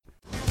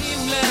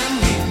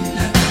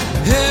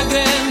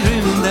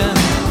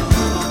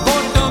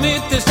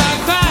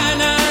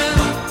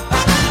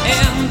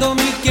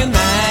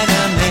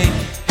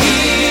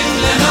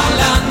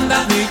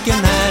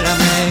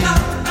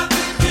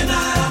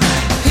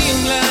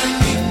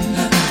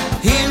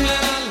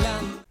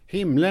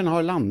Himlen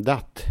har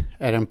landat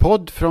är en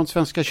podd från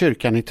Svenska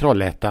kyrkan i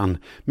Trollhättan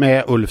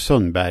med Ulf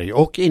Sundberg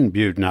och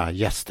inbjudna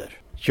gäster.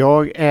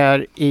 Jag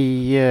är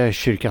i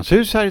Kyrkans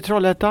hus här i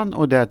Trollhättan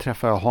och där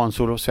träffar jag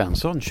Hans-Olof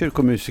Svensson,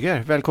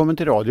 kyrkomusiker. Välkommen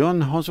till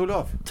radion,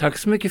 Hans-Olof. Tack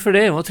så mycket för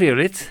det, vad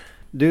trevligt.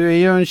 Du är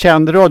ju en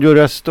känd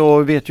radioröst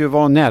och vet ju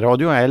vad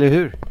närradio är, eller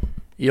hur?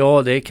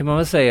 Ja, det kan man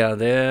väl säga.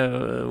 Det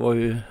var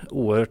ju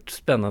oerhört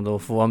spännande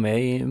att få vara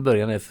med i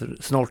början för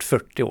snart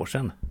 40 år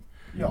sedan.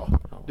 Ja,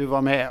 du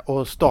var med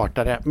och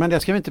startade, men det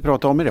ska vi inte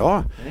prata om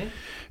idag.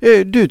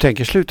 Nej. Du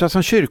tänker sluta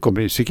som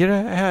kyrkomusiker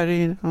här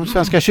i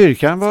Svenska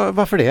kyrkan.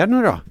 Varför det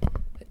nu då?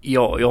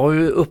 Ja, jag har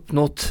ju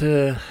uppnått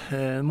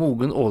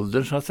mogen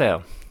ålder så att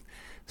säga.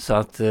 Så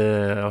att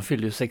jag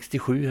fyller ju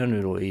 67 här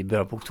nu då i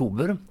början på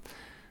oktober.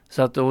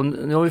 Så att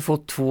nu har vi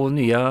fått 2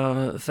 nya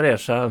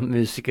fräscha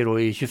musiker då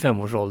i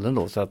 25-årsåldern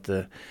då. Så att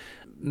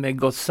med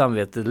gott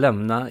samvete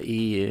lämna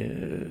i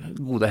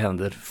goda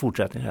händer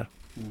fortsättning här.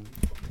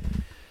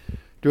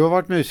 Du har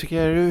varit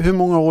musiker hur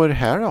många år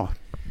här då?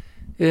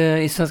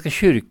 I Svenska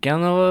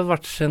kyrkan har jag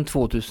varit sedan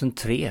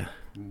 2003.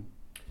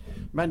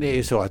 Men det är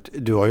ju så att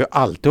du har ju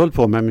alltid hållit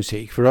på med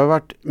musik. För du har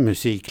varit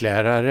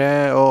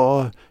musiklärare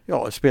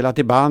och spelat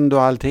i band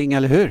och allting,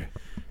 eller hur?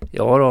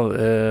 Ja då,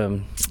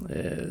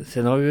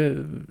 sen har jag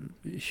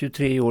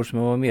 23 år som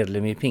jag var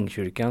medlem i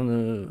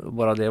Pingkyrkan.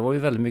 Bara det var ju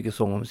väldigt mycket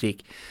sång och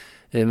musik.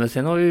 Men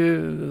sen har jag ju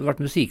varit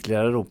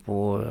musiklärare då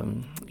på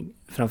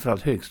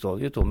framförallt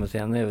högstadiet då, men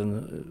sen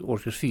även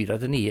årskurs 4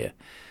 till 9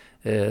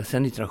 sen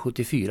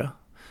 1974.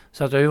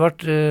 Så att jag har ju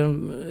varit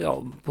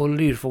på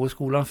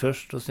Lyrfågelskolan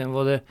först och sen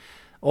var det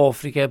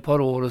Afrika ett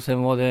par år och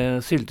sen var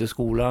det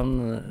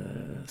Sylteskolan,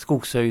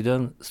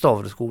 Skogshöjden,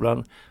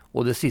 Stavreskolan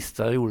och det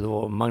sista jag gjorde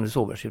var Magnus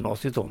Åbergs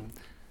gymnasiet då.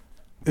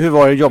 Hur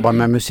var det att jobba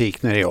med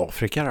musik när det är i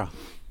Afrika då?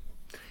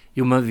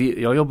 Jo,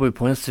 men jag jobbar ju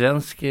på en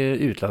svensk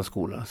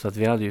utlandsskola så att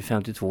vi hade ju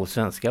 52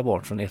 svenska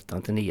barn från 1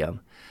 till 9.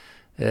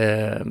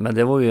 Men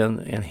det var ju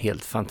en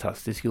helt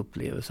fantastisk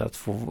upplevelse att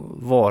få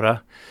vara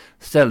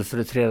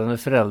ställföreträdande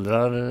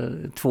föräldrar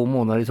 2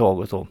 månader i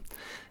taget då.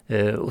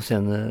 Och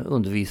sen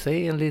undervisa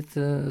enligt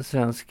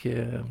svensk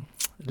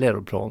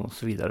läroplan och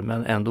så vidare.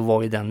 Men ändå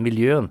vara i den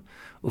miljön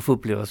och få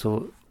uppleva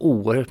så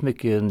oerhört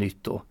mycket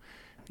nytt då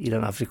i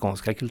den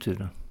afrikanska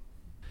kulturen.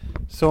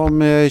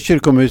 Som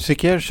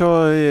kyrkomusiker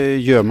så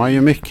gör man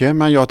ju mycket,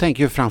 men jag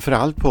tänker ju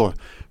framförallt på,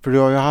 för du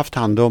har ju haft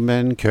hand om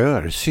en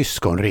kör,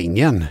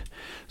 Syskonringen,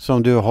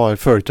 som du har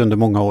följt under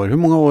många år. Hur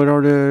många år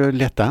har du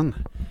lett den?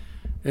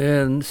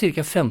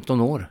 Cirka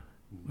 15 år,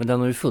 men den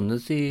har ju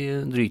funnits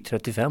i drygt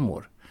 35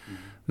 år.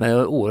 Men jag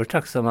är oerhört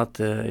tacksam att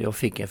jag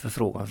fick en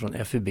förfrågan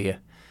från FUB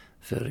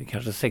för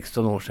kanske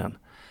 16 år sedan.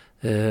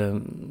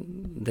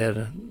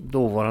 Där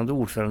dåvarande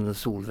ordförande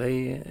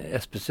Solveig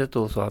Espeset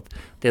då sa att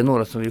det är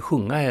några som vill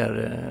sjunga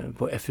här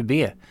på FUB.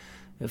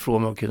 Frågade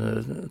om jag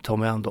kunde ta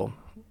mig an dem.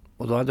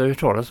 Och då hade jag hört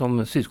talas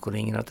om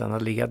Syskonringen att den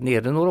hade legat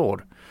nere några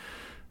år.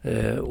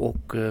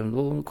 Och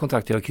då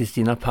kontaktade jag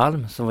Kristina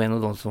Palm som var en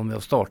av de som var med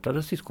och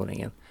startade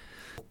Syskonringen.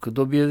 Och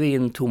då bjöd vi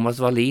in Thomas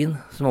Wallin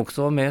som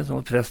också var med, som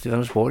var präst i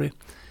Vänersborg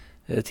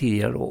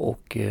tidigare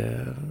och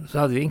så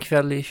hade vi en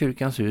kväll i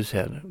Kyrkans hus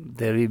här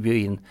där vi bjöd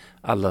in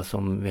alla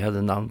som vi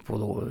hade namn på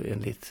då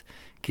enligt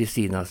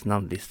Kristinas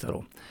namnlista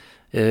då.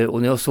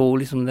 Och när jag såg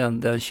liksom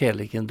den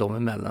kärleken dem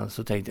emellan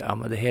så tänkte jag,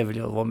 men det här vill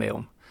jag vara med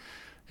om.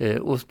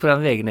 Och på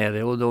den vägen är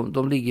det och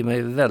de ligger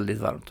mig väldigt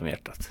varmt om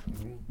hjärtat.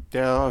 Det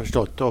har jag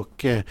förstått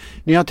och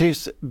ni har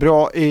trivs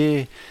bra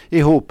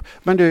ihop.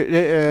 Men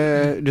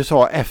du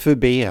sa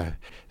FUB.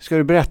 Ska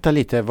du berätta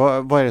lite,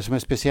 vad är det som är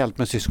speciellt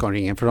med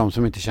Syskonringen för de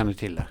som inte känner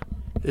till det?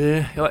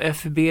 Ja,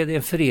 FUB är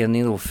en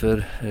förening då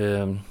för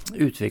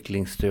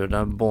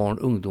utvecklingsstörda barn,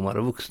 ungdomar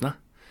och vuxna.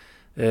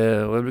 Och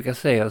jag brukar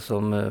säga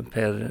som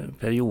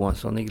Per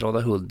Johansson i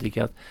Glada Hudik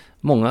att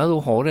många då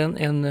har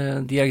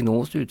en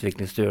diagnos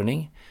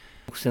utvecklingsstörning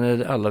och sen är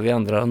det alla vi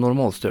andra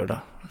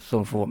normalstörda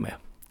som får vara med.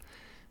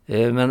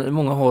 Men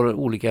många har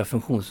olika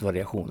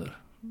funktionsvariationer.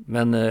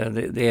 Men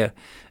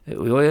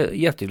och jag är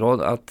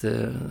jätteglad att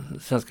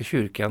Svenska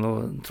kyrkan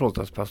och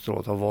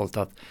Trollhättspastorat har valt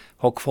att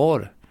ha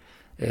kvar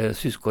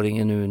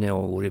Syskonringen nu när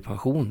jag går i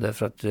pension.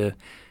 Därför att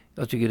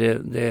jag tycker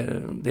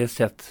det är ett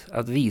sätt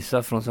att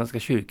visa från Svenska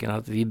kyrkan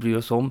att vi bryr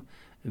oss om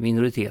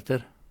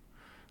minoriteter.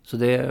 Så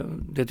det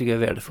tycker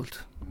jag är värdefullt.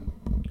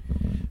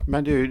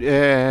 Men du,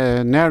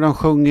 när de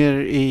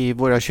sjunger i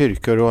våra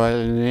kyrkor och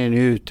när ni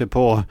är ute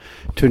på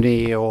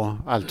turné och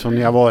allt som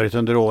ni har varit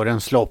under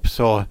årens lopp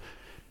så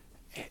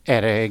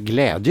är det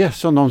glädje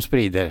som de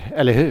sprider,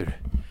 eller hur?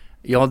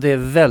 Ja, det är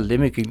väldigt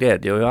mycket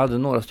glädje och jag hade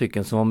några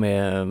stycken som var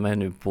med mig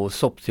nu på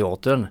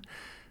Soppteatern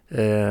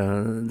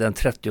den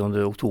 30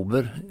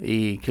 oktober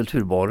i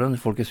Kulturbaren i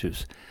Folkets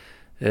hus.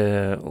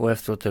 Och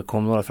efteråt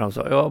kom några fram och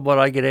sa, jag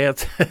bara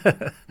grät.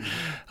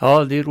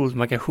 Ja, det är roligt att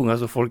man kan sjunga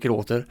så folk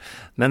gråter.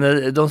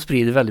 Men de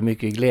sprider väldigt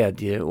mycket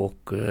glädje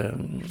och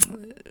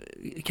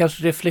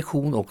kanske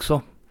reflektion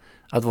också.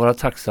 Att vara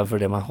tacksam för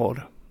det man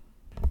har.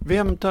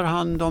 Vem tar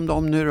hand om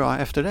dem nu då,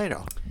 efter dig då?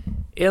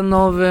 En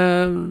av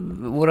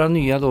våra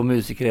nya då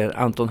musiker är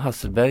Anton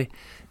Hasselberg.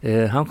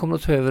 Han kommer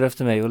att ta över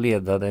efter mig och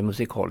leda det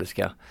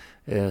musikaliska.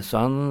 Så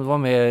han var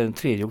med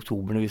 3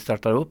 oktober när vi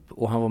startar upp,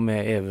 och han var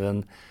med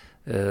även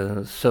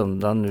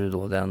söndagen nu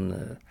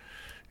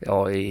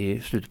då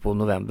i slutet på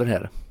november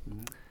här.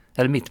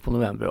 Eller mitt på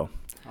november,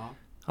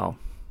 ja.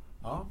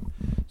 Ja.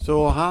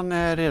 Så han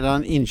är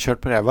redan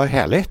inkörd på det här, vad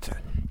härligt.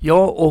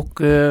 Ja,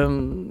 och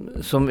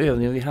som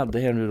övning vi hade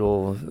här nu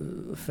då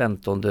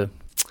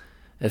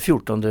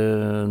 14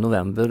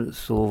 november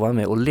så var jag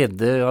med och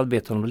jag hade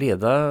bett honom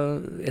leda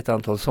ett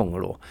antal sånger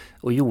då,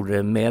 och gjorde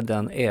det med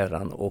den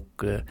äran,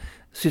 och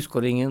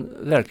syskonringen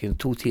verkligen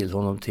tog till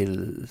honom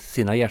till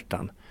sina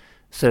hjärtan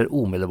så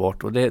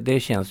omedelbart, och det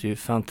känns ju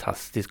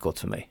fantastiskt gott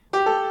för mig.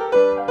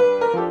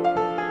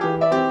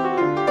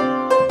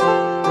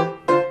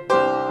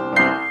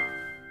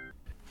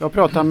 Jag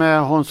pratar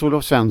med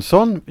Hans-Olof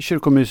Svensson,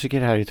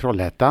 kyrkomusiker här i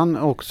Trollhättan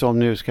och som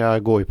nu ska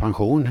gå i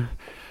pension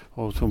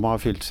och som har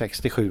fyllt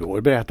 67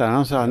 år, berättar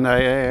han. Så han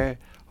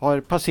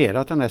har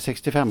passerat den där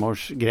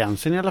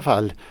 65-årsgränsen i alla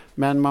fall,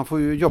 men man får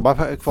ju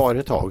jobba kvar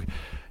ett tag.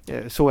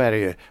 Så är det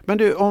ju. Men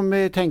du, om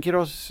vi tänker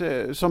oss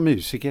som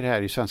musiker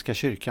här i Svenska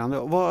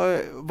kyrkan,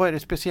 vad är det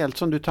speciellt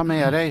som du tar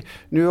med dig?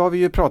 Nu har vi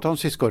ju pratat om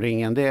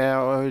syskonringen, det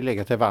har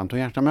legat dig varmt om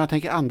hjärtat, men jag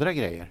tänker andra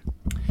grejer.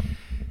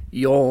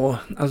 Ja,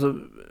 alltså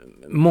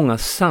många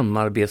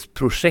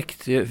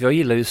samarbetsprojekt. Jag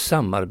gillar ju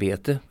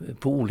samarbete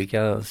på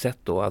olika sätt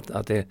då,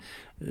 att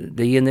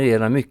det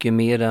genererar mycket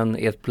mer än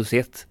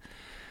 1+1.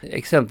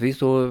 Exempelvis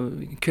då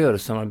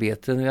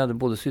körsamarbeten. Vi hade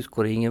både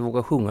syskonringen,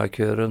 Våga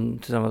sjunga-kören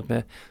tillsammans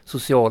med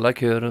sociala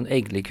kören,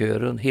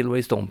 Äggli-kören,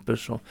 Hillway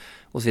Stompers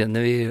och sen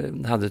när vi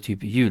hade typ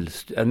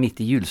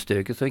mitt i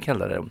julstöket som vi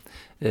kallar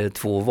det,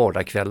 2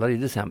 vardagskvällar i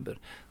december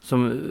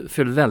som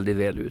föll väldigt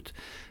väl ut.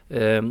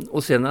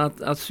 Och sen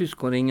att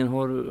syskonringen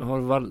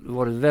har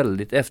varit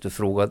väldigt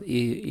efterfrågad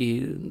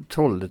i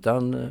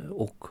Trollhättan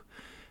och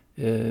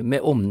med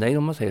omnejd,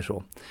 om man säger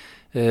så.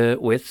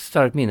 Och ett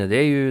starkt minne, det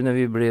är ju när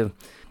vi blev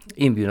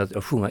inbjudna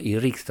att sjunga i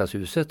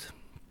Riksdagshuset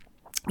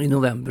i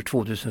november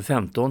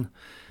 2015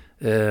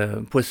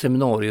 på ett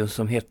seminarium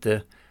som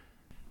hette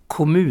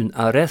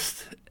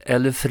Kommunarrest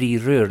eller fri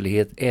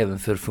rörlighet även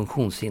för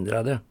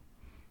funktionshindrade.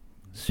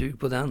 Sug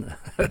på den.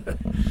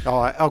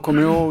 Ja, jag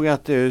kommer ihåg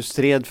att du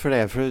stred för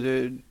det.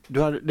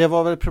 För det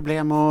var väl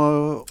problem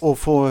att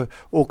få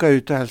åka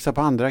ut och hälsa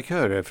på andra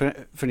körer.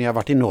 För ni har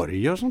varit i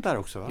Norge och sånt där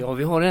också, va? Ja,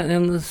 vi har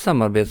en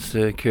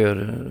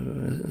samarbetskör,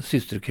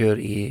 systerkör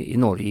i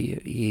Norge,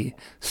 i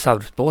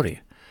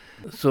Sarpsborg.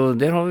 Så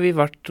där har vi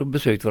varit och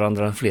besökt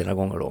varandra flera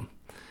gånger då.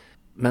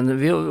 Men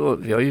vi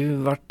har ju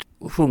varit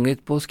och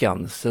sjungit på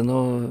Skansen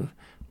och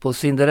på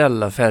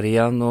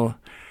Cinderella-färjan, och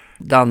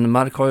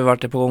Danmark har ju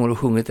varit där på gånger och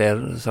sjungit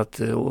där, så att,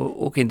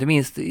 och inte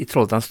minst i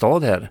Trollhättans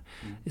stad här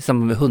i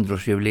samband med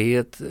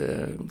 100-årsjubileet,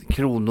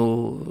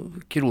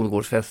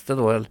 Kronogårdsfesten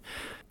då,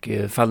 och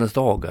Fallens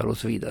dagar och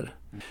så vidare.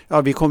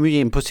 Ja, vi kommer ju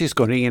in på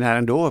syskonringen här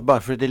ändå,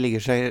 bara för att det ligger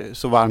sig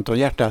så varmt om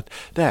hjärtat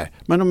där.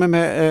 Men de är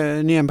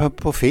med, ni är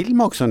på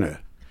film också nu?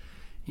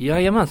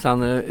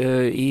 Jajamensan,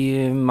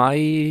 i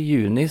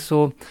maj-juni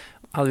så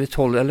hade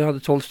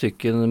 12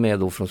 stycken med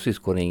då från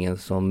syskonringen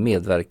som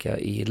medverkar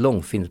i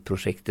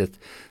långfilmsprojektet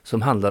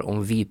som handlar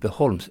om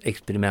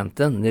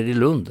Vipeholms-experimenten nere i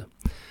Lund.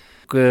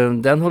 Och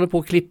den håller på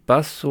att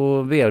klippas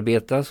och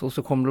bearbetas, och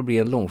så kommer det att bli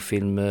en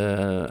långfilm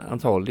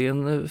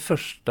antagligen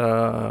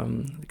första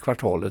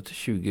kvartalet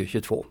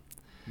 2022.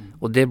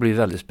 Och det blir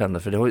väldigt spännande,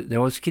 för det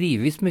har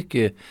skrivits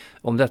mycket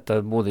om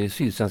detta både i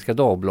Sydsvenska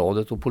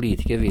Dagbladet, och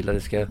politiker vill att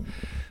det ska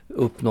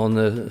upp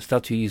någon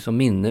staty som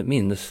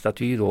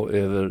minnesstaty då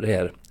över det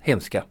här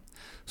hemska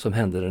som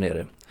hände där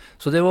nere.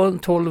 Så det var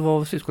 12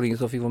 av syskonringen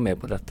som fick vara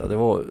med på detta. Det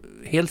var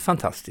helt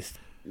fantastiskt.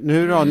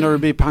 Nu då, när du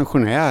blir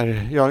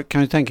pensionär, jag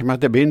kan ju tänka mig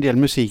att det blir en del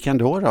musik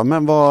ändå då,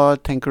 men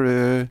vad tänker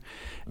du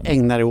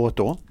ägna dig åt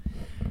då?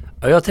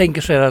 Ja, jag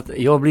tänker så här att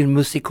jag blir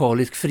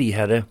musikalisk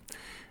friherre,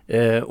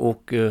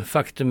 och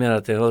faktum är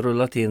att jag har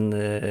rullat in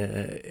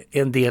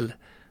en del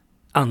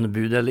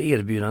anbud eller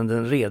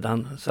erbjudanden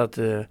redan, så att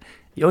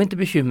jag är inte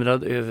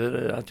bekymrad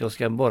över att jag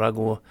ska bara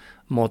gå och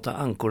mata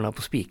ankorna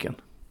på spiken.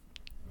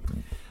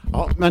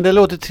 Ja, men det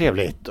låter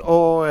trevligt,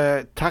 och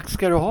tack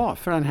ska du ha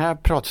för den här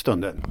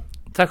pratstunden.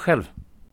 Tack själv.